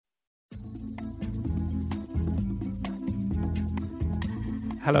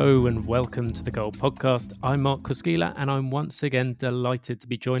Hello and welcome to the Gold Podcast. I'm Mark Koskila and I'm once again delighted to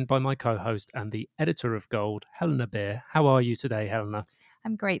be joined by my co-host and the editor of Gold, Helena Beer. How are you today, Helena?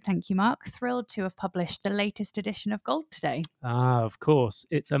 I'm great, thank you, Mark. Thrilled to have published the latest edition of Gold today. Of course.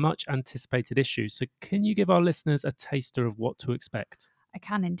 It's a much anticipated issue. So can you give our listeners a taster of what to expect? I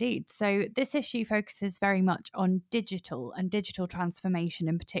can indeed. So, this issue focuses very much on digital and digital transformation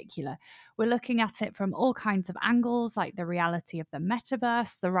in particular. We're looking at it from all kinds of angles, like the reality of the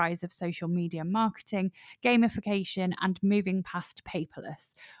metaverse, the rise of social media marketing, gamification, and moving past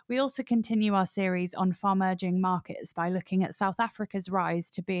paperless. We also continue our series on farm-emerging markets by looking at South Africa's rise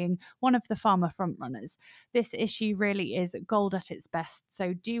to being one of the farmer frontrunners. This issue really is gold at its best,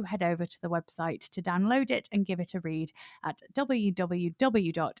 so do head over to the website to download it and give it a read at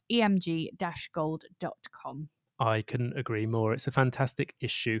www.emg-gold.com. I couldn't agree more. It's a fantastic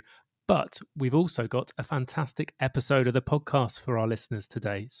issue. But we've also got a fantastic episode of the podcast for our listeners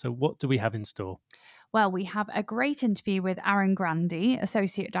today. So what do we have in store? Well, we have a great interview with Aaron Grandy,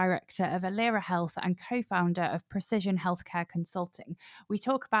 Associate Director of Alira Health and co-founder of Precision Healthcare Consulting. We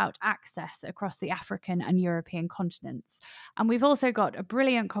talk about access across the African and European continents. And we've also got a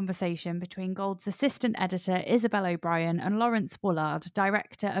brilliant conversation between Gold's assistant editor, Isabel O'Brien, and Lawrence Woolard,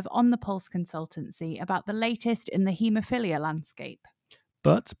 Director of On the Pulse Consultancy, about the latest in the haemophilia landscape.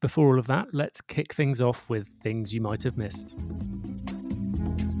 But before all of that, let's kick things off with things you might have missed.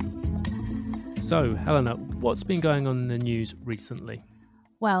 So, Helena, what's been going on in the news recently?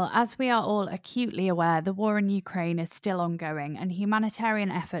 Well, as we are all acutely aware, the war in Ukraine is still ongoing and humanitarian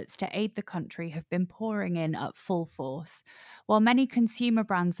efforts to aid the country have been pouring in at full force. While many consumer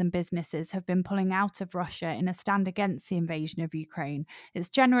brands and businesses have been pulling out of Russia in a stand against the invasion of Ukraine, it's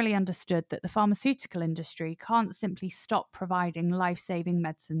generally understood that the pharmaceutical industry can't simply stop providing life-saving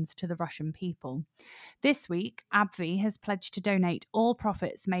medicines to the Russian people. This week, AbbVie has pledged to donate all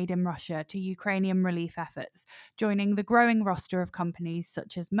profits made in Russia to Ukrainian relief efforts, joining the growing roster of companies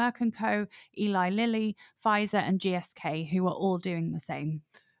such as Merck & Co., Eli Lilly, Pfizer and GSK, who are all doing the same.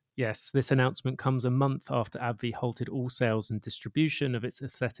 Yes, this announcement comes a month after AbbVie halted all sales and distribution of its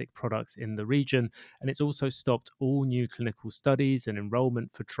aesthetic products in the region, and it's also stopped all new clinical studies and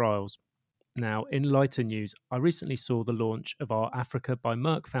enrolment for trials. Now, in lighter news, I recently saw the launch of our Africa by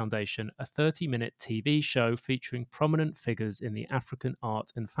Merck Foundation, a 30-minute TV show featuring prominent figures in the African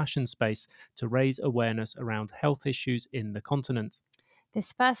art and fashion space to raise awareness around health issues in the continent.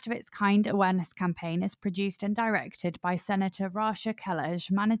 This first of its kind awareness campaign is produced and directed by Senator Rasha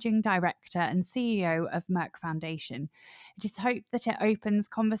Kelej, Managing Director and CEO of Merck Foundation. It is hoped that it opens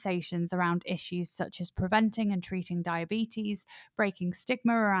conversations around issues such as preventing and treating diabetes, breaking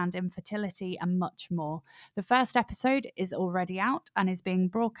stigma around infertility, and much more. The first episode is already out and is being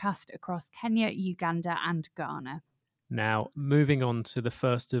broadcast across Kenya, Uganda, and Ghana. Now, moving on to the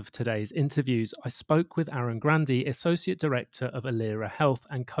first of today's interviews, I spoke with Aaron Grandy, Associate Director of Alira Health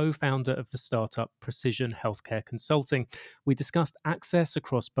and co-founder of the startup Precision Healthcare Consulting. We discussed access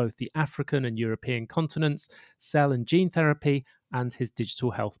across both the African and European continents, cell and gene therapy, and his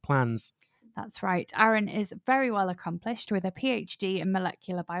digital health plans. That's right. Aaron is very well accomplished with a PhD in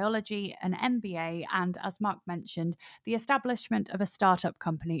molecular biology, an MBA, and, as Mark mentioned, the establishment of a startup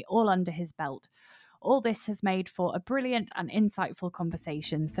company all under his belt. All this has made for a brilliant and insightful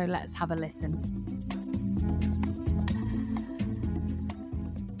conversation, so let's have a listen.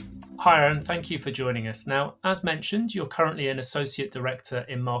 Hi, Aaron. Thank you for joining us. Now, as mentioned, you're currently an Associate Director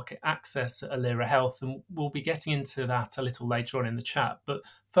in Market Access at Alira Health, and we'll be getting into that a little later on in the chat. But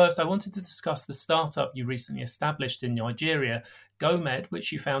first, I wanted to discuss the startup you recently established in Nigeria, GoMed,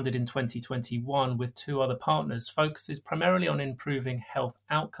 which you founded in 2021 with two other partners, focuses primarily on improving health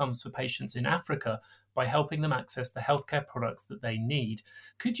outcomes for patients in Africa by helping them access the healthcare products that they need.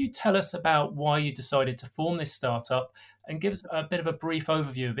 Could you tell us about why you decided to form this startup and give us a bit of a brief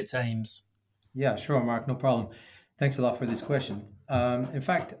overview of its aims? Yeah, sure, Mark, no problem. Thanks a lot for this question. In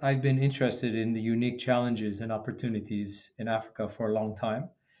fact, I've been interested in the unique challenges and opportunities in Africa for a long time.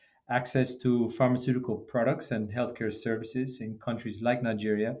 Access to pharmaceutical products and healthcare services in countries like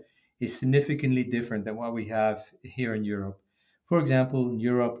Nigeria is significantly different than what we have here in Europe. For example, in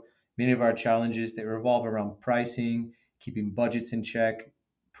Europe, many of our challenges they revolve around pricing, keeping budgets in check,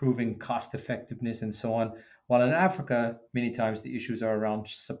 proving cost effectiveness, and so on. While in Africa, many times the issues are around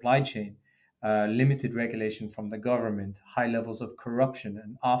supply chain, limited regulation from the government, high levels of corruption,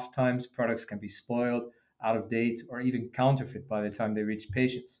 and oftentimes products can be spoiled, out of date, or even counterfeit by the time they reach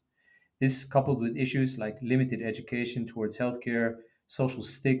patients. This, coupled with issues like limited education towards healthcare, social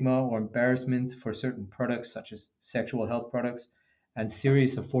stigma or embarrassment for certain products, such as sexual health products, and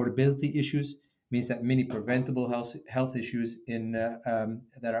serious affordability issues, means that many preventable health issues that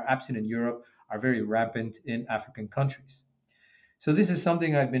are absent in Europe are very rampant in African countries. So this is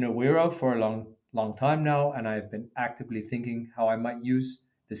something I've been aware of for a long time now, and I've been actively thinking how I might use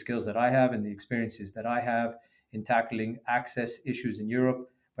the skills that I have and the experiences that I have in tackling access issues in Europe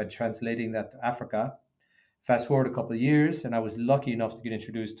by translating that to Africa. Fast forward a couple of years, and I was lucky enough to get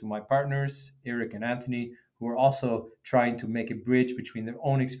introduced to my partners, Eric and Anthony, who are also trying to make a bridge between their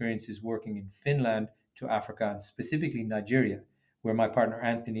own experiences working in Finland to Africa, and specifically Nigeria, where my partner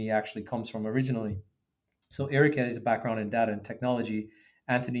Anthony actually comes from originally. So Eric has a background in data and technology,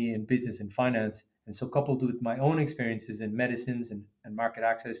 Anthony in business and finance. And so coupled with my own experiences in medicines and market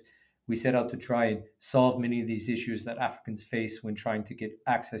access, we set out to try and solve many of these issues that Africans face when trying to get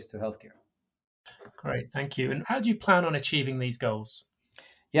access to healthcare. Great, thank you. And how do you plan on achieving these goals?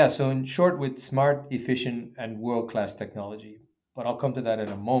 Yeah, so in short, with smart, efficient, and world-class technology. But I'll come to that in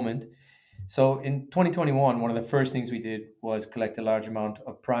a moment. So in 2021, one of the first things we did was collect a large amount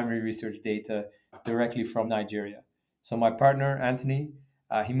of primary research data directly from Nigeria. So my partner, Anthony,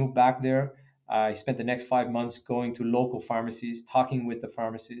 he moved back there. He spent the next 5 months going to local pharmacies, talking with the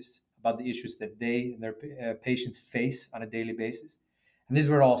pharmacists about the issues that they and their patients face on a daily basis. And this is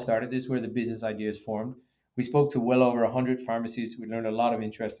where it all started. This is where the business ideas formed. We spoke to well over 100 pharmacies. We learned a lot of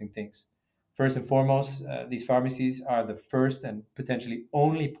interesting things. First and foremost, these pharmacies are the first and potentially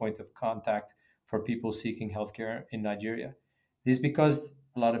only point of contact for people seeking healthcare in Nigeria. This is because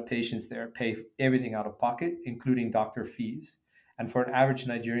a lot of patients there pay everything out of pocket, including doctor fees. And for an average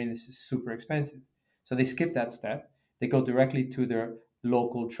Nigerian, this is super expensive. So they skip that step. They go directly to their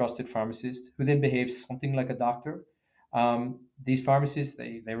local trusted pharmacist, who then behaves something like a doctor. These pharmacists,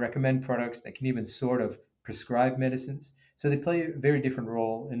 they recommend products. They can even sort of prescribe medicines. So they play a very different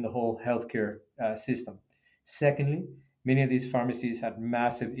role in the whole healthcare system. Secondly, many of these pharmacies had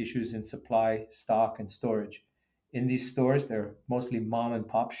massive issues in supply, stock, and storage. In these stores, they're mostly mom and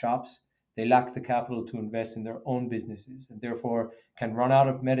pop shops. They lack the capital to invest in their own businesses and therefore can run out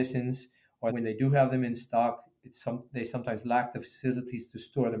of medicines, or when they do have them in stock, they sometimes lack the facilities to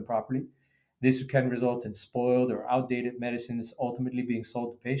store them properly. This can result in spoiled or outdated medicines ultimately being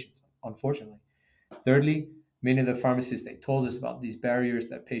sold to patients, unfortunately. Thirdly, many of the pharmacists they told us about these barriers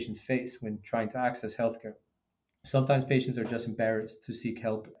that patients face when trying to access healthcare. Sometimes patients are just embarrassed to seek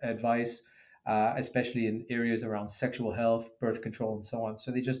help, advice, especially in areas around sexual health, birth control, and so on.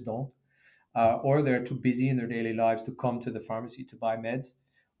 So they just don't. Or they're too busy in their daily lives to come to the pharmacy to buy meds,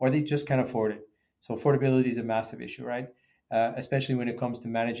 or they just can't afford it. So affordability is a massive issue, right? Especially when it comes to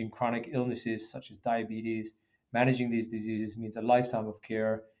managing chronic illnesses such as diabetes. Managing these diseases means a lifetime of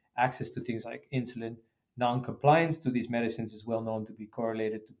care, access to things like insulin. Non-compliance to these medicines is well known to be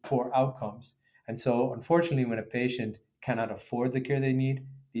correlated to poor outcomes. And so, unfortunately, when a patient cannot afford the care they need,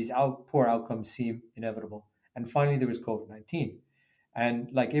 poor outcomes seem inevitable. And finally, there was COVID-19. And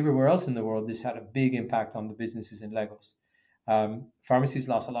like everywhere else in the world, this had a big impact on the businesses in Lagos. Pharmacies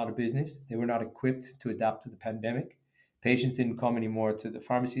lost a lot of business. They were not equipped to adapt to the pandemic. Patients didn't come anymore to the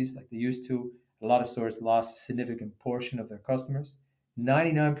pharmacies like they used to. A lot of stores lost a significant portion of their customers.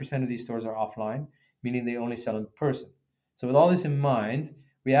 99% of these stores are offline, meaning they only sell in person. So with all this in mind,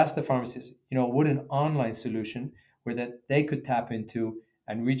 we asked the pharmacists, would an online solution where that they could tap into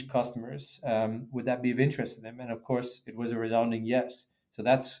and reach customers, would that be of interest to them? And of course, it was a resounding yes. So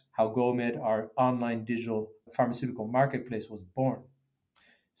that's how GoMed, our online digital pharmaceutical marketplace, was born.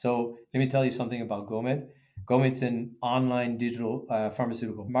 So let me tell you something about GoMed. GoMed's an online digital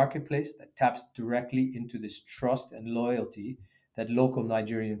pharmaceutical marketplace that taps directly into this trust and loyalty that local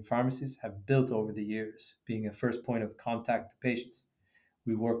Nigerian pharmacists have built over the years, being a first point of contact to patients.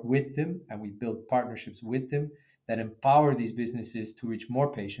 We work with them and we build partnerships with them that empower these businesses to reach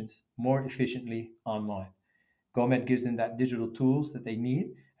more patients more efficiently online. GoMed gives them that digital tools that they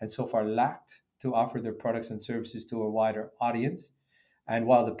need and so far lacked to offer their products and services to a wider audience. And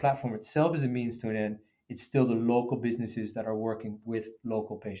while the platform itself is a means to an end, it's still the local businesses that are working with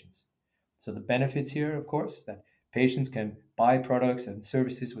local patients. So the benefits here, of course, that patients can buy products and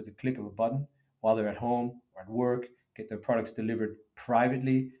services with a click of a button while they're at home or at work, get their products delivered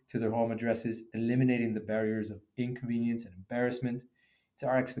privately to their home addresses, eliminating the barriers of inconvenience and embarrassment. It's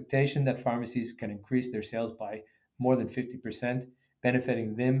our expectation that pharmacies can increase their sales by more than 50%,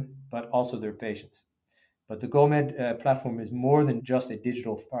 benefiting them, but also their patients. But the GoMed platform is more than just a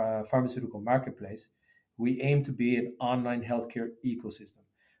digital pharmaceutical marketplace. We aim to be an online healthcare ecosystem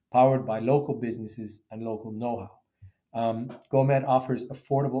powered by local businesses and local know how. GoMed offers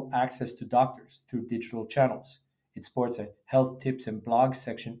affordable access to doctors through digital channels. It supports a health tips and blogs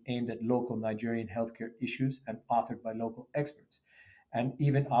section aimed at local Nigerian healthcare issues and authored by local experts. and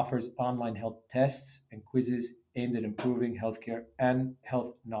even offers online health tests and quizzes aimed at improving healthcare and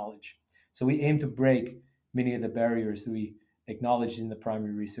health knowledge. So we aim to break many of the barriers that we acknowledged in the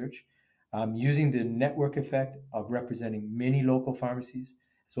primary research, using the network effect of representing many local pharmacies,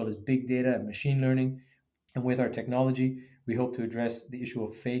 as well as big data and machine learning. And with our technology, we hope to address the issue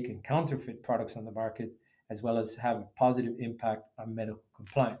of fake and counterfeit products on the market, as well as have a positive impact on medical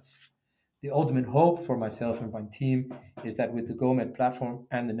compliance. The ultimate hope for myself and my team is that with the GoMed platform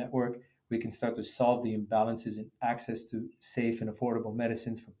and the network, we can start to solve the imbalances in access to safe and affordable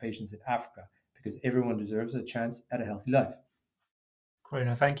medicines for patients in Africa, because everyone deserves a chance at a healthy life. Great,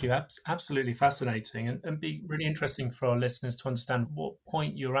 no, thank you. Absolutely fascinating, and be really interesting for our listeners to understand what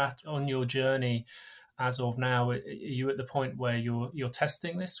point you're at on your journey as of now. Are you at the point where you're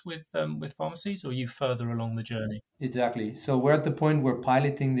testing this with pharmacies, or are you further along the journey? Exactly. So we're at the point we're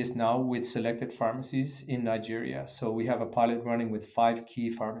piloting this now with selected pharmacies in Nigeria. So we have a pilot running with 5 key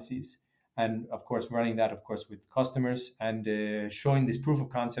pharmacies, and of course, running that, of course, with customers and showing this proof of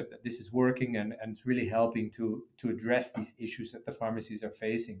concept that this is working and it's really helping to address these issues that the pharmacies are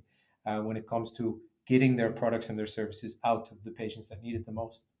facing when it comes to getting their products and their services out to the patients that need it the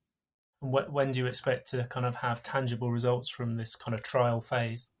most. And when do you expect to kind of have tangible results from this kind of trial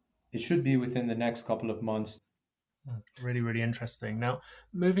phase? It should be within the next couple of months. Really, really interesting. Now,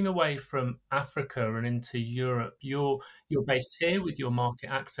 moving away from Africa and into Europe, you're based here with your market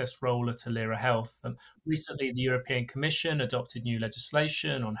access role at Alira Health. Recently, the European Commission adopted new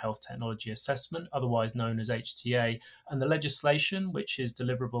legislation on health technology assessment, otherwise known as HTA, and the legislation, which is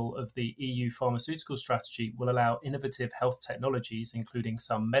deliverable of the EU pharmaceutical strategy, will allow innovative health technologies, including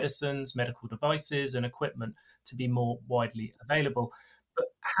some medicines, medical devices, and equipment, to be more widely available. But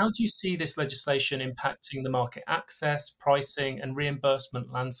how do you see this legislation impacting the market access, pricing, and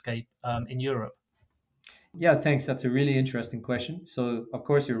reimbursement landscape in Europe? Yeah, thanks. That's a really interesting question. So, of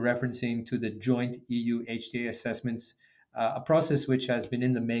course, you're referencing to the joint EU HTA assessments, a process which has been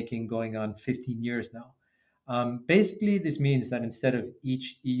in the making going on 15 years now. Basically, this means that instead of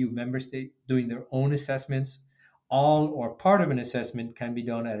each EU member state doing their own assessments, all or part of an assessment can be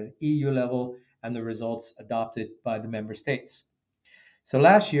done at an EU level and the results adopted by the member states. So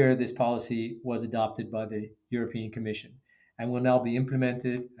last year, this policy was adopted by the European Commission and will now be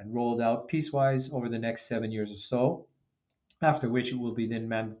implemented and rolled out piecewise over the next 7 years or so, after which it will be then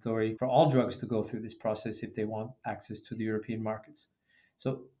mandatory for all drugs to go through this process if they want access to the European markets.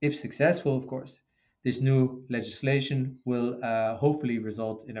 So, if successful, of course, this new legislation will hopefully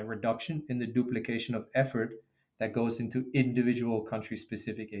result in a reduction in the duplication of effort that goes into individual country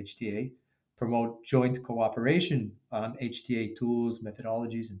specific HTA, promote joint cooperation on HTA tools,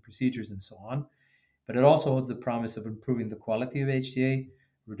 methodologies, and procedures, and so on. But it also holds the promise of improving the quality of HTA,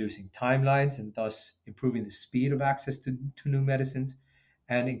 reducing timelines, and thus improving the speed of access to new medicines,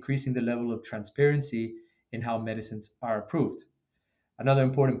 and increasing the level of transparency in how medicines are approved. Another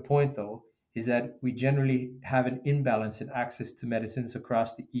important point, though, is that we generally have an imbalance in access to medicines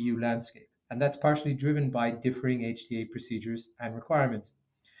across the EU landscape, and that's partially driven by differing HTA procedures and requirements.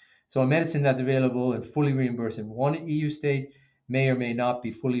 So a medicine that's available and fully reimbursed in one EU state may or may not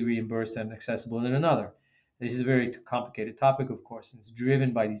be fully reimbursed and accessible in another. This is a very complicated topic, of course, and it's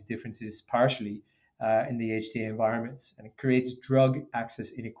driven by these differences partially in the HTA environments, and it creates drug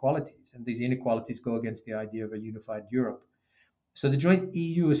access inequalities. And these inequalities go against the idea of a unified Europe. So the joint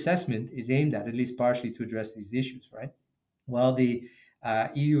EU assessment is aimed at least partially, to address these issues, right? While the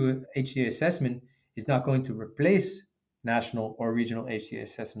EU HTA assessment is not going to replace national or regional HTA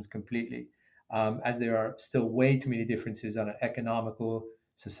assessments completely, as there are still way too many differences on an economical,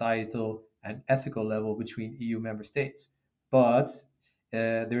 societal, and ethical level between EU member states. But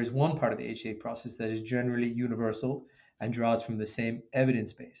there is one part of the HTA process that is generally universal and draws from the same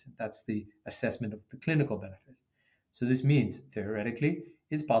evidence base, and that's the assessment of the clinical benefit. So this means, theoretically,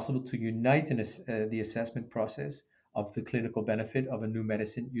 it's possible to unite the assessment process of the clinical benefit of a new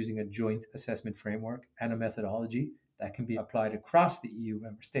medicine using a joint assessment framework and a methodology that can be applied across the EU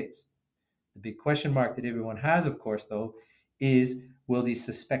member states. The big question mark that everyone has, of course, though, is will these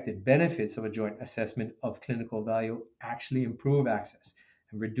suspected benefits of a joint assessment of clinical value actually improve access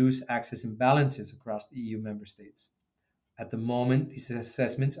and reduce access imbalances across the EU member states? At the moment, these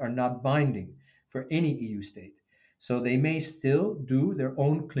assessments are not binding for any EU state, so they may still do their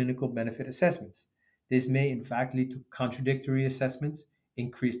own clinical benefit assessments. This may, in fact, lead to contradictory assessments,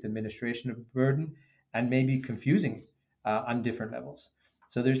 increased administration of burden, and may be confusing on different levels.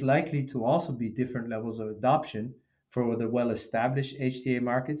 So there's likely to also be different levels of adoption for the well established HTA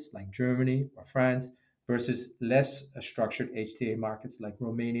markets like Germany or France versus less structured HTA markets like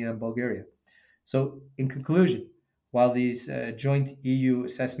Romania and Bulgaria. So, in conclusion, While these joint EU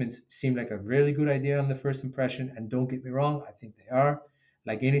assessments seem like a really good idea on the first impression, and don't get me wrong, I think they are,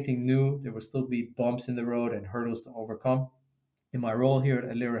 like anything new, there will still be bumps in the road and hurdles to overcome. In my role here at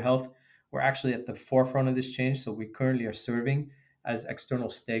Alira Health, we're actually at the forefront of this change. So we currently are serving as external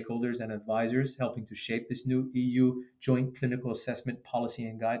stakeholders and advisors, helping to shape this new EU joint clinical assessment policy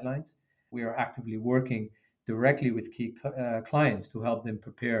and guidelines. We are actively working directly with key clients to help them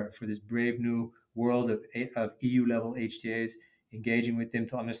prepare for this brave new world of EU level HTAs, engaging with them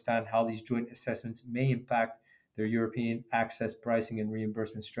to understand how these joint assessments may impact their European access, pricing, and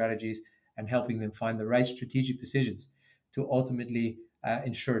reimbursement strategies, and helping them find the right strategic decisions to ultimately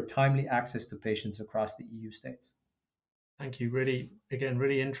ensure timely access to patients across the EU states. Thank you. Really, again,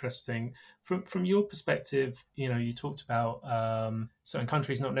 really interesting. From your perspective, you talked about certain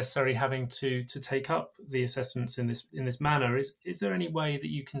countries not necessarily having to take up the assessments in this manner. Is there any way that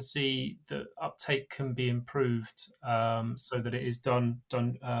you can see that uptake can be improved so that it is done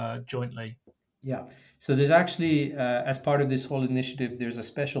jointly? Yeah. So there's actually, as part of this whole initiative, there's a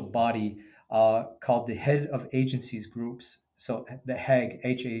special body called the Head of Agencies Groups. So the HAG,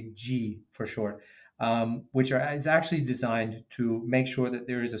 HAG for short, which is actually designed to make sure that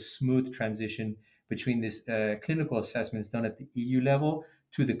there is a smooth transition between this clinical assessments done at the EU level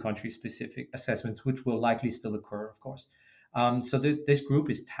to the country-specific assessments, which will likely still occur, of course. This group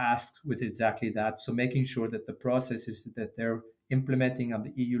is tasked with exactly that. So making sure that the processes that they're implementing on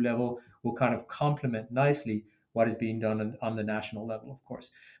the EU level will kind of complement nicely what is being done on the national level, of course.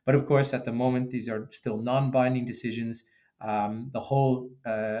 But of course, at the moment, these are still non-binding decisions. The whole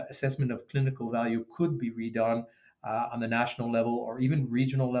assessment of clinical value could be redone on the national level or even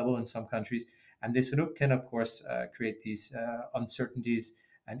regional level in some countries. And this can, of course, create these uncertainties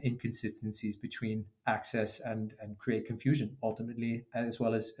and inconsistencies between access and create confusion ultimately, as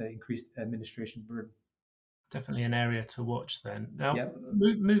well as increased administration burden. Definitely an area to watch then. Now, Yep.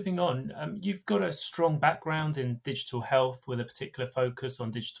 moving on, you've got a strong background in digital health with a particular focus on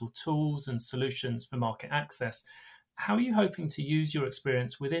digital tools and solutions for market access. How are you hoping to use your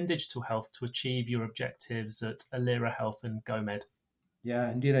experience within digital health to achieve your objectives at Alira Health and GoMed? Yeah,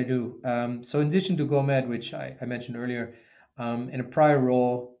 indeed, I do. So, in addition to GoMed, which I mentioned earlier, in a prior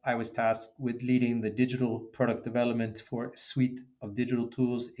role, I was tasked with leading the digital product development for a suite of digital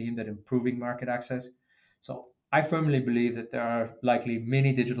tools aimed at improving market access. So, I firmly believe that there are likely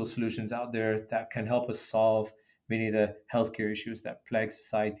many digital solutions out there that can help us solve many of the healthcare issues that plague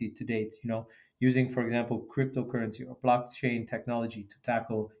society to date. Using, for example, cryptocurrency or blockchain technology to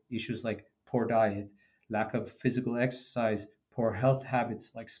tackle issues like poor diet, lack of physical exercise, poor health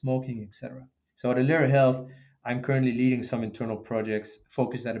habits like smoking, etc. So at Alira Health, I'm currently leading some internal projects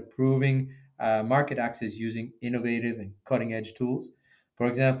focused at improving market access using innovative and cutting edge tools. For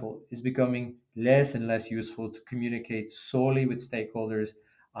example, it's becoming less and less useful to communicate solely with stakeholders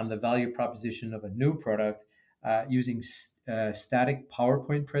on the value proposition of a new product using static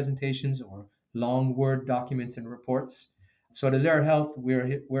PowerPoint presentations or long Word documents and reports. So at Alira Health,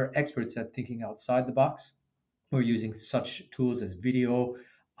 we're experts at thinking outside the box. We're using such tools as video,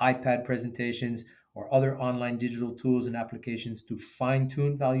 iPad presentations, or other online digital tools and applications to fine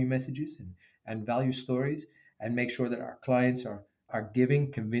tune value messages and value stories and make sure that our clients are giving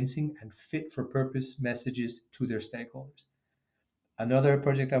convincing and fit for purpose messages to their stakeholders. Another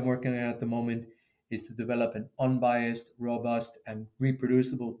project I'm working on at the moment is to develop an unbiased, robust, and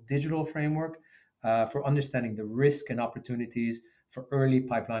reproducible digital framework for understanding the risk and opportunities for early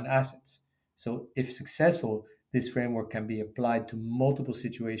pipeline assets. So, if successful, this framework can be applied to multiple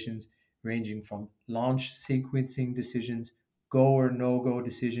situations ranging from launch sequencing decisions, go or no go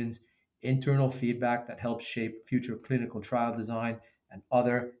decisions, internal feedback that helps shape future clinical trial design, and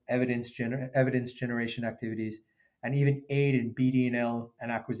other evidence generation activities, and even aid in BD&L and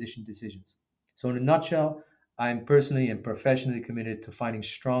acquisition decisions. So, in a nutshell, I'm personally and professionally committed to finding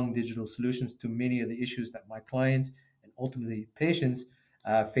strong digital solutions to many of the issues that my clients and ultimately patients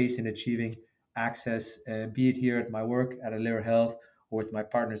face in achieving access, be it here at my work at Alira Health or with my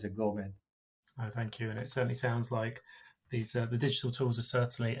partners at GoMed. Oh, thank you. And it certainly sounds like the digital tools are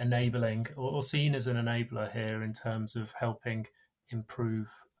certainly enabling or seen as an enabler here in terms of helping improve,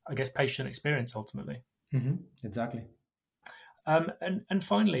 I guess, patient experience ultimately. Exactly. And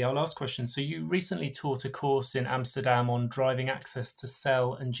finally, our last question. So, you recently taught a course in Amsterdam on driving access to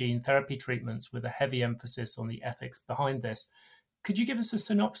cell and gene therapy treatments with a heavy emphasis on the ethics behind this. Could you give us a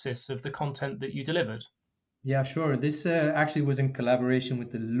synopsis of the content that you delivered? Yeah, sure. This actually was in collaboration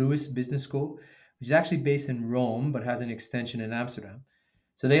with the Lewis Business School, which is actually based in Rome but has an extension in Amsterdam.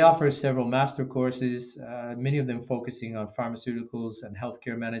 So they offer several master courses, many of them focusing on pharmaceuticals and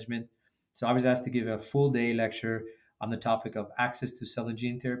healthcare management. So I was asked to give a full day lecture on the topic of access to cell and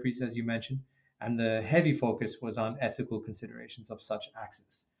gene therapies, as you mentioned, and the heavy focus was on ethical considerations of such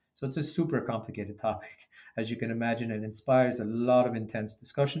access. So it's a super complicated topic, as you can imagine, and inspires a lot of intense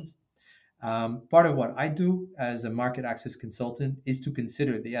discussions. Part of what I do as a market access consultant is to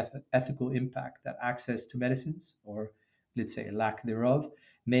consider the ethical impact that access to medicines, or let's say a lack thereof,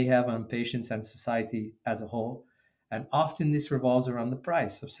 may have on patients and society as a whole. And often this revolves around the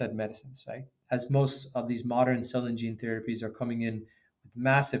price of said medicines, right? As most of these modern cell and gene therapies are coming in with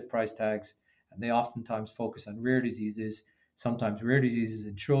massive price tags, and they oftentimes focus on rare diseases, sometimes rare diseases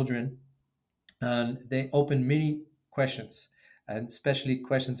in children, and they open many questions, and especially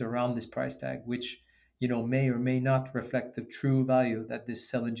questions around this price tag, which may or may not reflect the true value that this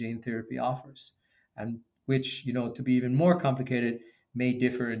cell and gene therapy offers, and which, to be even more complicated, may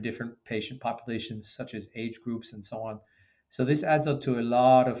differ in different patient populations, such as age groups and so on. So this adds up to a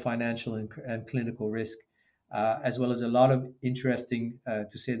lot of financial and clinical risk, as well as a lot of interesting,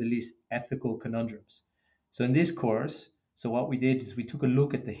 to say the least, ethical conundrums. So in this course, so what we did is we took a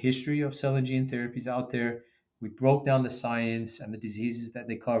look at the history of cell and gene therapies out there. We broke down the science and the diseases that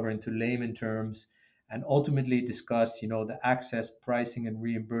they cover into layman terms, and ultimately discussed, the access, pricing, and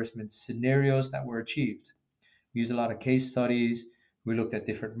reimbursement scenarios that were achieved. We used a lot of case studies. We looked at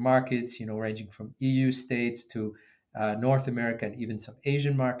different markets, ranging from EU states to North America and even some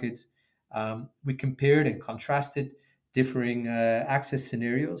Asian markets. We compared and contrasted differing access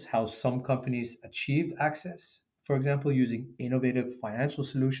scenarios, how some companies achieved access, for example, using innovative financial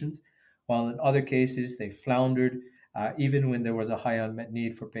solutions, while in other cases they floundered, even when there was a high unmet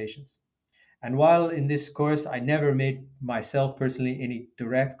need for patients. And while in this course, I never made myself personally any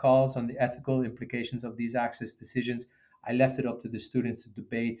direct calls on the ethical implications of these access decisions, I left it up to the students to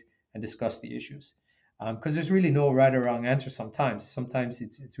debate and discuss the issues. Because there's really no right or wrong answer sometimes. Sometimes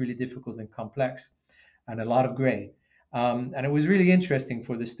it's really difficult and complex and a lot of gray. And it was really interesting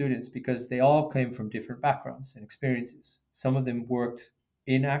for the students because they all came from different backgrounds and experiences. Some of them worked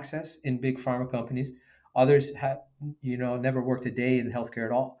in access in big pharma companies. Others had, never worked a day in healthcare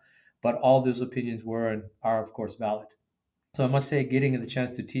at all, but all those opinions were and are, of course, valid. So I must say, getting the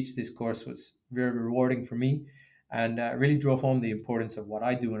chance to teach this course was very rewarding for me, and really drove home the importance of what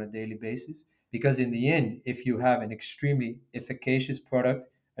I do on a daily basis. Because in the end, if you have an extremely efficacious product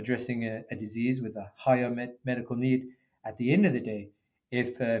addressing a disease with a high unmet medical need, at the end of the day,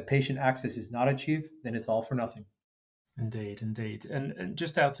 if patient access is not achieved, then it's all for nothing. Indeed, indeed. And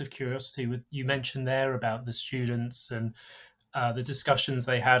just out of curiosity, you mentioned there about the students and the discussions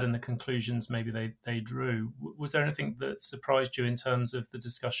they had and the conclusions maybe they drew. Was there anything that surprised you in terms of the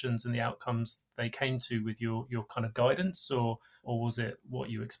discussions and the outcomes they came to with your kind of guidance, or was it what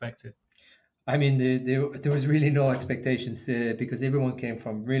you expected? I mean, there was really no expectations because everyone came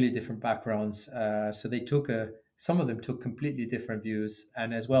from really different backgrounds. So some of them took completely different views,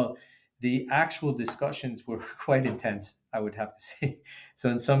 and as well, the actual discussions were quite intense, I would have to say. So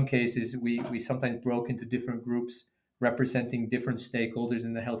in some cases, we sometimes broke into different groups representing different stakeholders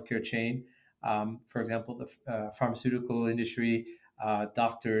in the healthcare chain. For example, the pharmaceutical industry,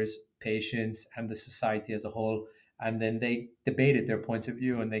 doctors, patients, and the society as a whole, and then they debated their points of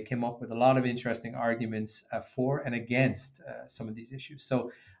view and they came up with a lot of interesting arguments for and against some of these issues.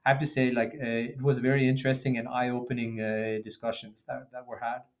 So I have to say, it was very interesting and eye-opening discussions that were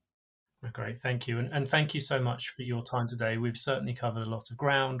had. Great, thank you. And thank you so much for your time today. We've certainly covered a lot of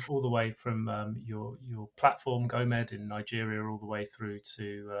ground, all the way from your platform, GoMed in Nigeria, all the way through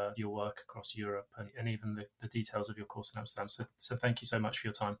to your work across Europe and even the details of your course in Amsterdam. So thank you so much for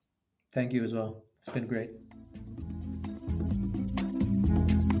your time. Thank you as well. It's been great.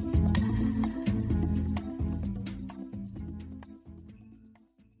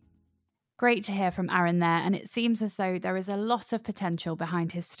 Great to hear from Aaron there, and it seems as though there is a lot of potential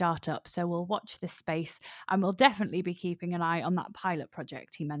behind his startup, so we'll watch this space and we'll definitely be keeping an eye on that pilot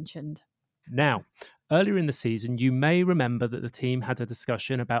project he mentioned. Now, earlier in the season, you may remember that the team had a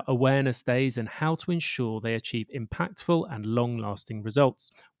discussion about awareness days and how to ensure they achieve impactful and long lasting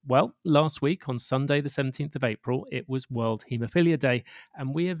results. Well, last week on Sunday, the 17th of April, it was World Haemophilia Day,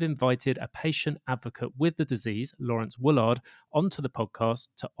 and we have invited a patient advocate with the disease, Lawrence Woolard, onto the podcast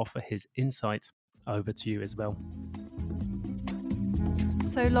to offer his insight. Over to you, Isabel.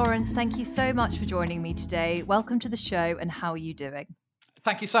 So, Lawrence, thank you so much for joining me today. Welcome to the show, and how are you doing?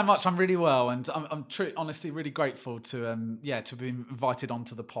 Thank you so much. I'm really well, and I'm honestly really grateful to be invited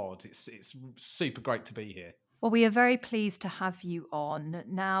onto the pod. It's super great to be here. Well, we are very pleased to have you on.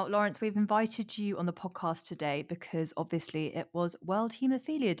 Now, Lawrence, we've invited you on the podcast today because obviously it was World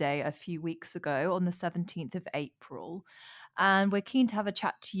Haemophilia Day a few weeks ago on the 17th of April. And we're keen to have a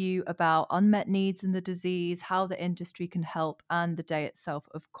chat to you about unmet needs in the disease, how the industry can help, and the day itself,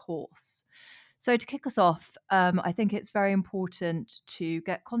 of course. So, to kick us off, I think it's very important to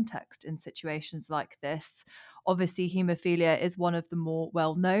get context in situations like this. Obviously, haemophilia is one of the more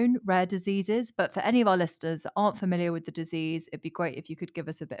well known rare diseases, but for any of our listeners that aren't familiar with the disease, it'd be great if you could give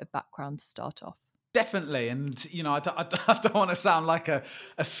us a bit of background to start off. Definitely. And, I don't want to sound like a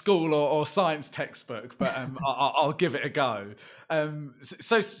school or science textbook, but I'll give it a go.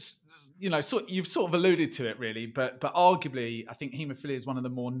 You've sort of alluded to it really, but arguably, I think haemophilia is one of the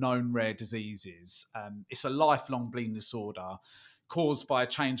more known rare diseases. It's a lifelong bleeding disorder caused by a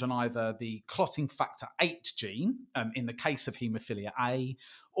change on either the clotting factor 8 gene, in the case of haemophilia A,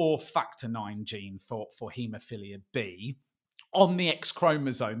 or factor 9 gene for haemophilia B, on the X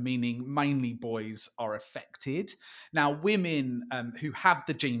chromosome, meaning mainly boys are affected. Now, women who have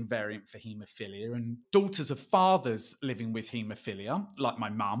the gene variant for haemophilia and daughters of fathers living with haemophilia, like my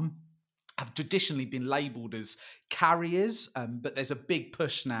mum, have traditionally been labelled as carriers, but there's a big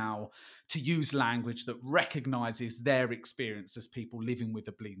push now to use language that recognises their experience as people living with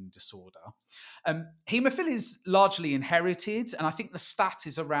a bleeding disorder. Haemophilia is largely inherited, and I think the stat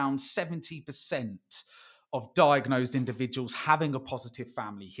is around 70% of diagnosed individuals having a positive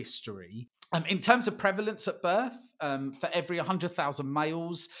family history. In terms of prevalence at birth, for every 100,000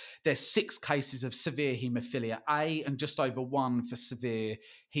 males, there's 6 cases of severe haemophilia A and just over 1 for severe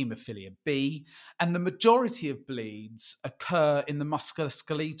haemophilia B. And the majority of bleeds occur in the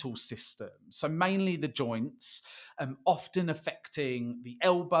musculoskeletal system, so mainly the joints, often affecting the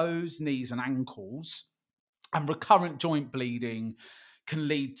elbows, knees, and ankles. And recurrent joint bleeding can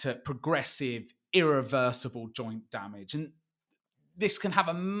lead to progressive, irreversible joint damage. And this can have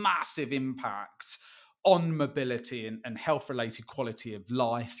a massive impact on mobility and health-related quality of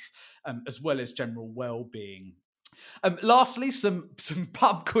life, as well as general well-being. Lastly, some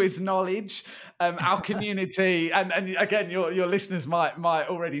pub quiz knowledge. Our community, and again, your listeners might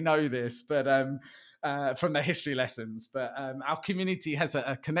already know this, but from their history lessons. But our community has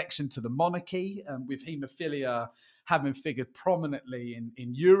a connection to the monarchy, with haemophilia having figured prominently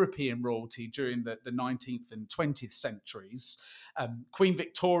in European royalty during the 19th and 20th centuries. Queen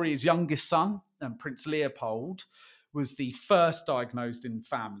Victoria's youngest son, Prince Leopold, was the first diagnosed in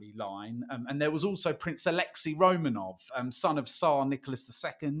family line. And there was also Prince Alexei Romanov, son of Tsar Nicholas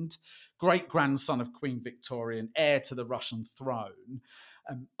II, great-grandson of Queen Victoria and heir to the Russian throne.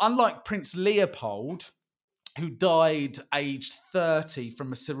 Unlike Prince Leopold, who died aged 30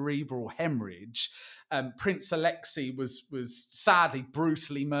 from a cerebral hemorrhage, Prince Alexei was sadly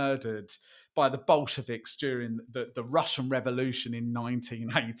brutally murdered by the Bolsheviks during the Russian Revolution in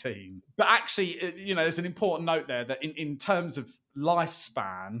 1918. But actually, there's an important note there that in terms of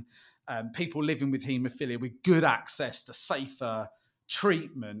lifespan, people living with haemophilia with good access to safer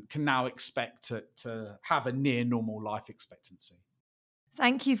treatment can now expect to have a near normal life expectancy.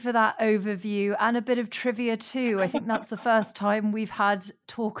 Thank you for that overview and a bit of trivia too. I think that's the first time we've had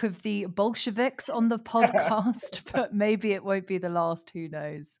talk of the Bolsheviks on the podcast, but maybe it won't be the last, who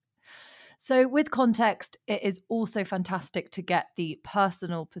knows. So with context, it is also fantastic to get the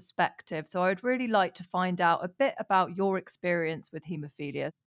personal perspective. So I would really like to find out a bit about your experience with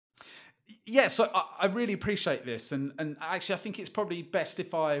haemophilia. Yeah, so I really appreciate this. And actually, I think it's probably best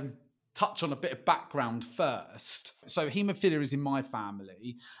if I touch on a bit of background first. So haemophilia is in my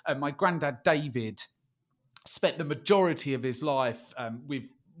family. My granddad, David, spent the majority of his life with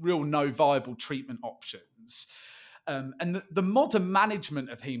real no viable treatment options. And the modern management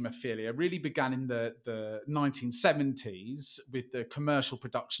of haemophilia really began in the 1970s with the commercial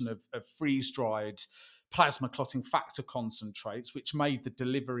production of freeze-dried plasma clotting factor concentrates, which made the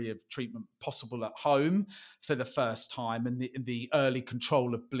delivery of treatment possible at home for the first time and the early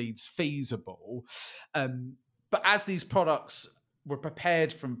control of bleeds feasible. But as these products were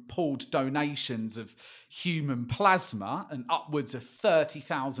prepared from pooled donations of human plasma and upwards of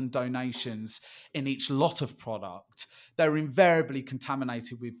 30,000 donations in each lot of product, they were invariably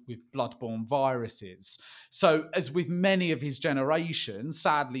contaminated with bloodborne viruses. So, as with many of his generation,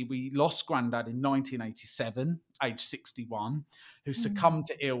 sadly, we lost Grandad in 1987, age 61, who succumbed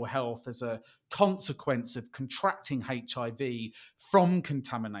to ill health as a consequence of contracting HIV from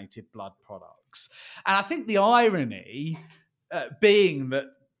contaminated blood products. And I think the irony being that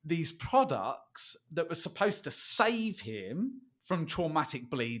these products that were supposed to save him from traumatic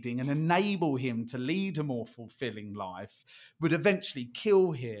bleeding and enable him to lead a more fulfilling life would eventually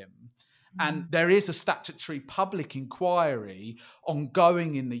kill him. And there is a statutory public inquiry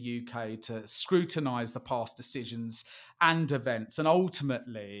ongoing in the UK to scrutinise the past decisions and events. And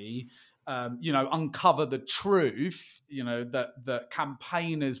ultimately, uncover the truth, that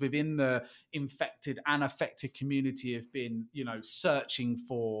campaigners within the infected and affected community have been, searching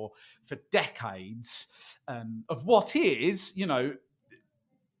for decades, of what is,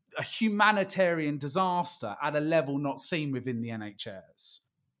 a humanitarian disaster at a level not seen within the NHS.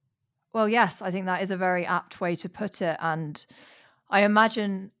 Well, yes, I think that is a very apt way to put it. And I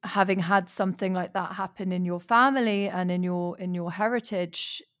imagine having had something like that happen in your family and in your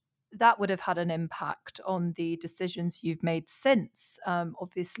heritage, that would have had an impact on the decisions you've made since.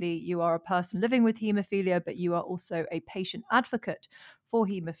 Obviously, you are a person living with haemophilia, but you are also a patient advocate for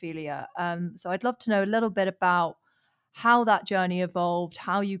haemophilia. So I'd love to know a little bit about how that journey evolved,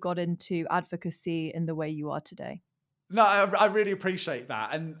 how you got into advocacy in the way you are today. No, I really appreciate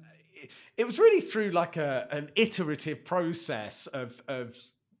that. And it was really through like an iterative process of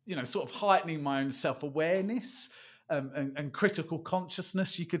sort of heightening my own self-awareness, and critical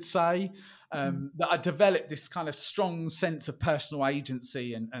consciousness, you could say, that I developed this kind of strong sense of personal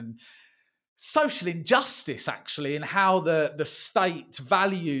agency and social injustice, actually, in how the state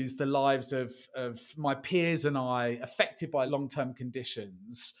values the lives of my peers and I affected by long-term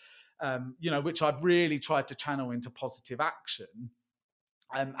conditions, which I've really tried to channel into positive action.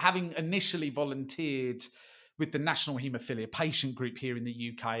 Having initially volunteered with the National Haemophilia Patient Group here in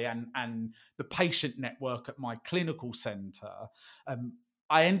the UK and the patient network at my clinical centre,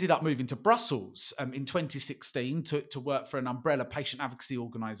 I ended up moving to Brussels in 2016 to work for an umbrella patient advocacy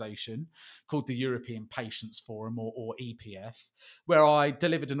organisation called the European Patients Forum, or EPF, where I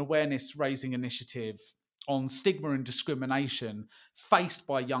delivered an awareness raising initiative on stigma and discrimination faced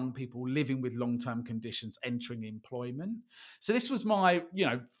by young people living with long-term conditions entering employment. So this was my,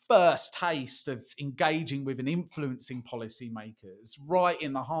 first taste of engaging with and influencing policymakers right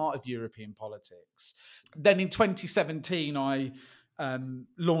in the heart of European politics. Then in 2017, I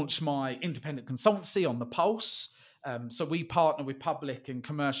launched my independent consultancy On the Pulse. So we partner with public and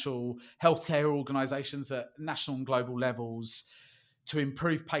commercial healthcare organisations at national and global levels to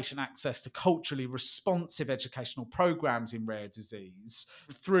improve patient access to culturally responsive educational programs in rare disease.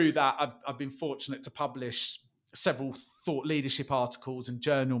 Through that, I've been fortunate to publish several thought leadership articles and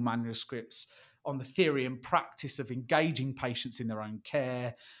journal manuscripts on the theory and practice of engaging patients in their own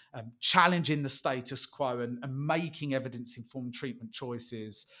care, challenging the status quo and making evidence-informed treatment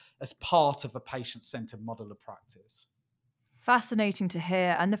choices as part of a patient-centred model of practice. Fascinating to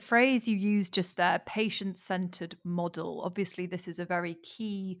hear. And the phrase you used just there, patient-centered model, obviously this is a very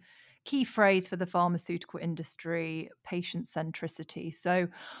key phrase for the pharmaceutical industry, patient centricity. So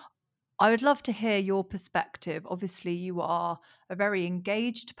I would love to hear your perspective. Obviously, you are a very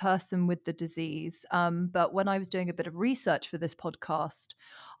engaged person with the disease. But when I was doing a bit of research for this podcast,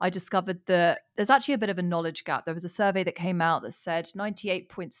 I discovered that there's actually a bit of a knowledge gap. There was a survey that came out that said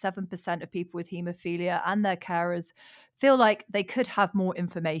 98.7% of people with haemophilia and their carers feel like they could have more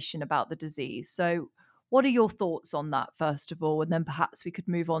information about the disease. So what are your thoughts on that, first of all? And then perhaps we could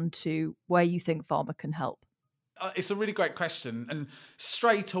move on to where you think pharma can help. It's a really great question. And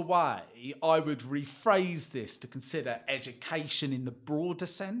straight away, I would rephrase this to consider education in the broader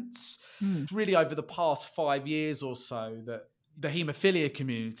sense. Really, over the past 5 years or so, that the haemophilia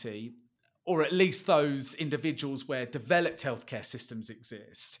community, or at least those individuals where developed healthcare systems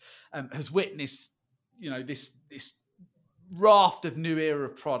exist, has witnessed, this raft of new era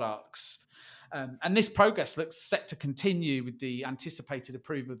of products. And this progress looks set to continue with the anticipated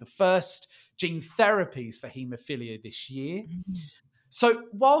approval of the first gene therapies for haemophilia this year. So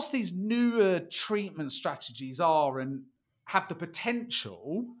whilst these newer treatment strategies are and have the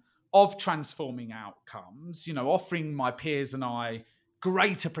potential of transforming outcomes, offering my peers and I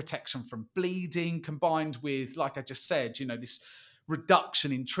greater protection from bleeding, combined with, like I just said, this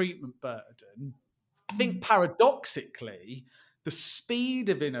reduction in treatment burden, I think paradoxically, the speed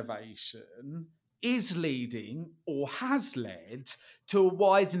of innovation is leading or has led to a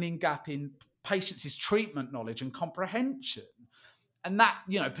widening gap in patients' treatment knowledge and comprehension. And that,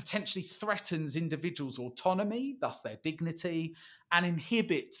 potentially threatens individuals' autonomy, thus their dignity, and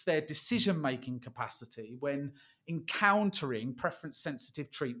inhibits their decision-making capacity when encountering preference-sensitive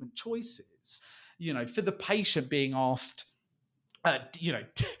treatment choices. For the patient being asked,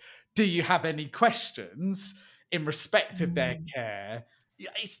 do you have any questions in respect of their care?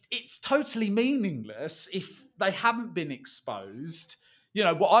 It's totally meaningless if they haven't been exposed,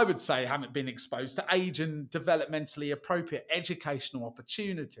 what I would say haven't been exposed to age and developmentally appropriate educational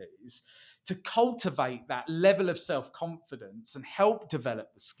opportunities to cultivate that level of self-confidence and help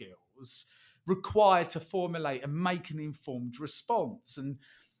develop the skills required to formulate and make an informed response. And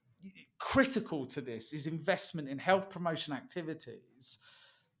critical to this is investment in health promotion activities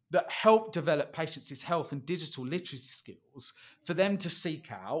that help develop patients' health and digital literacy skills for them to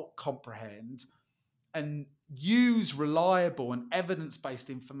seek out, comprehend, and use reliable and evidence-based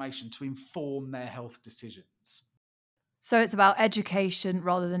information to inform their health decisions. So it's about education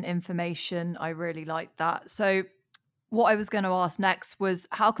rather than information. I really like that. So what I was going to ask next was,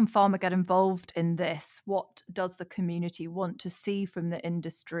 how can pharma get involved in this? What does the community want to see from the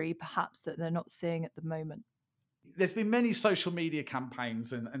industry, perhaps that they're not seeing at the moment? There's been many social media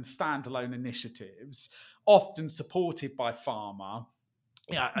campaigns and standalone initiatives, often supported by pharma,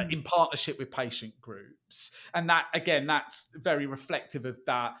 in partnership with patient groups. And that, again, that's very reflective of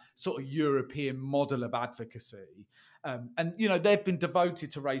that sort of European model of advocacy. And, they've been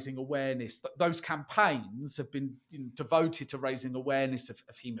devoted to raising awareness. Those campaigns have been devoted to raising awareness of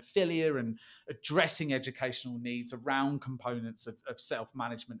haemophilia and addressing educational needs around components of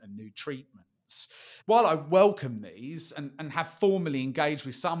self-management and new treatments. While I welcome these and have formally engaged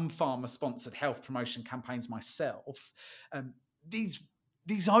with some pharma-sponsored health promotion campaigns myself,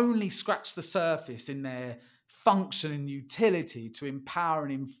 these only scratch the surface in their function and utility to empower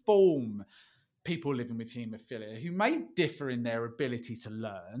and inform people living with haemophilia who may differ in their ability to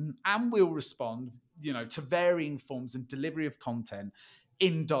learn and will respond, to varying forms and delivery of content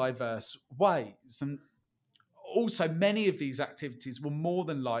in diverse ways. And also, many of these activities will more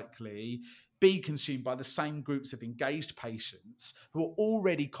than likely be consumed by the same groups of engaged patients who are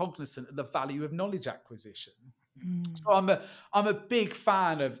already cognizant of the value of knowledge acquisition. So I'm a big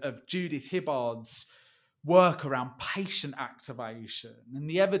fan of Judith Hibbard's work around patient activation, and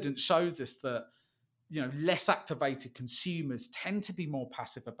the evidence shows us that less activated consumers tend to be more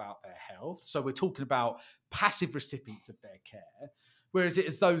passive about their health. So we're talking about passive recipients of their care, whereas it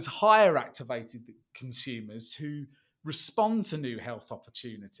is those higher activated consumers who respond to new health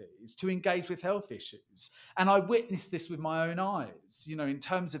opportunities, to engage with health issues. And I witnessed this with my own eyes, in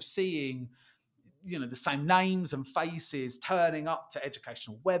terms of seeing the same names and faces turning up to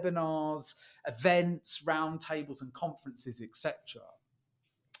educational webinars, events, roundtables and conferences, etc.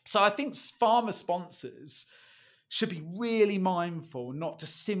 So I think pharma sponsors should be really mindful not to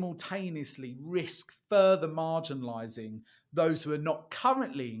simultaneously risk further marginalising those who are not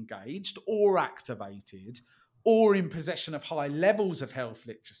currently engaged or activated or in possession of high levels of health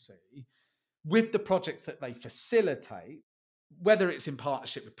literacy with the projects that they facilitate, whether it's in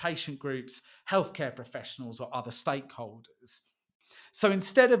partnership with patient groups, healthcare professionals, or other stakeholders. So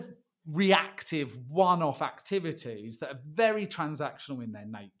instead of reactive one-off activities that are very transactional in their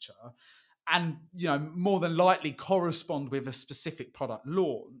nature and more than likely correspond with a specific product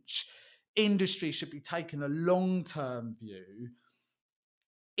launch, industry should be taking a long-term view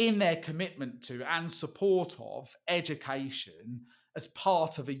in their commitment to and support of education as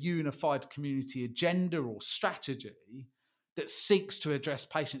part of a unified community agenda or strategy that seeks to address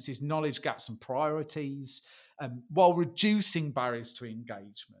patients' knowledge gaps and priorities, while reducing barriers to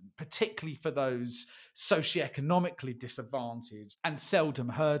engagement, particularly for those socioeconomically disadvantaged and seldom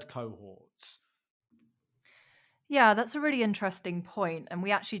heard cohorts. Yeah, that's a really interesting point. And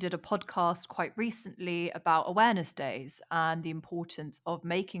we actually did a podcast quite recently about awareness days and the importance of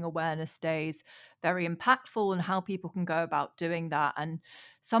making awareness days very impactful and how people can go about doing that. And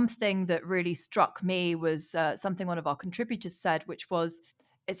something that really struck me was something one of our contributors said, which was,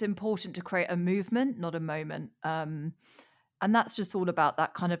 it's important to create a movement, not a moment. And that's just all about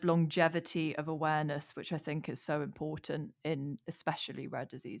that kind of longevity of awareness, which I think is so important in especially rare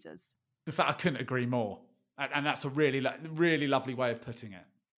diseases. So I couldn't agree more. And that's a really, really lovely way of putting it.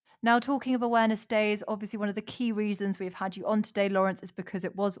 Now, talking of awareness days, obviously one of the key reasons we've had you on today, Lawrence, is because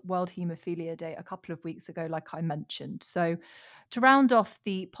it was World Haemophilia Day a couple of weeks ago, like I mentioned. So to round off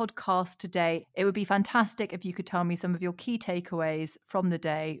the podcast today, it would be fantastic if you could tell me some of your key takeaways from the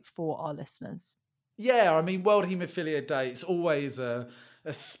day for our listeners. Yeah, I mean, World Haemophilia Day, it's always a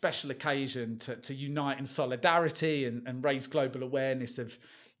special occasion to unite in solidarity and raise global awareness of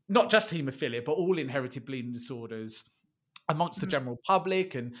not just haemophilia, but all inherited bleeding disorders amongst the general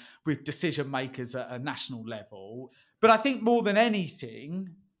public and with decision makers at a national level. But I think more than anything,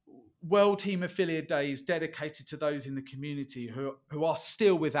 World Haemophilia Day is dedicated to those in the community who are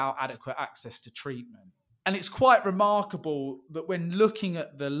still without adequate access to treatment. And it's quite remarkable that when looking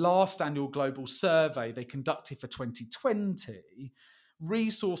at the last annual global survey they conducted for 2020,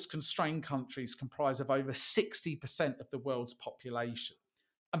 resource-constrained countries comprise of over 60% of the world's population.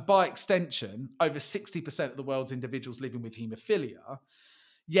 And by extension, over 60% of the world's individuals living with haemophilia,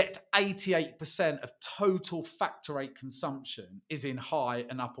 yet 88% of total factor VIII consumption is in high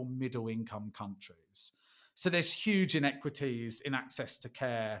and upper middle income countries. So there's huge inequities in access to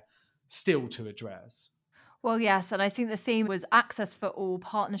care still to address. Well, yes, and I think the theme was access for all,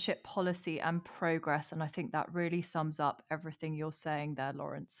 partnership policy and progress. And I think that really sums up everything you're saying there,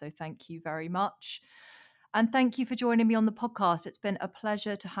 Lawrence. So thank you very much. And thank you for joining me on the podcast. It's been a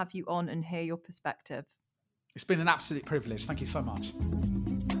pleasure to have you on and hear your perspective. It's been an absolute privilege. Thank you so much.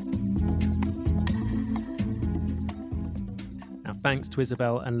 Now, thanks to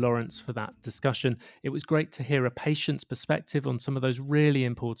Isabel and Lawrence for that discussion. It was great to hear a patient's perspective on some of those really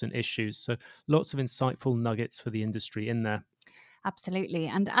important issues. So lots of insightful nuggets for the industry in there. Absolutely.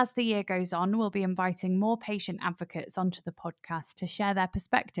 And as the year goes on, we'll be inviting more patient advocates onto the podcast to share their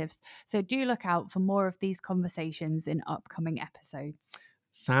perspectives. So do look out for more of these conversations in upcoming episodes.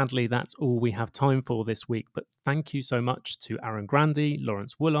 Sadly, that's all we have time for this week, but thank you so much to Aaron Grandy,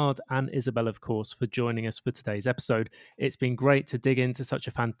 Lawrence Woolard, and Isabel, of course, for joining us for today's episode. It's been great to dig into such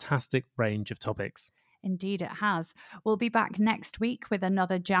a fantastic range of topics. Indeed, it has. We'll be back next week with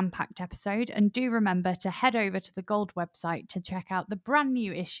another jam-packed episode, and do remember to head over to the Gold website to check out the brand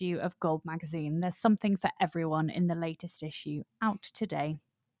new issue of Gold magazine. There's something for everyone in the latest issue, out today.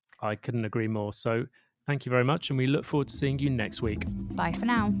 I couldn't agree more. So thank you very much, and we look forward to seeing you next week. Bye for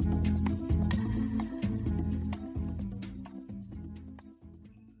now.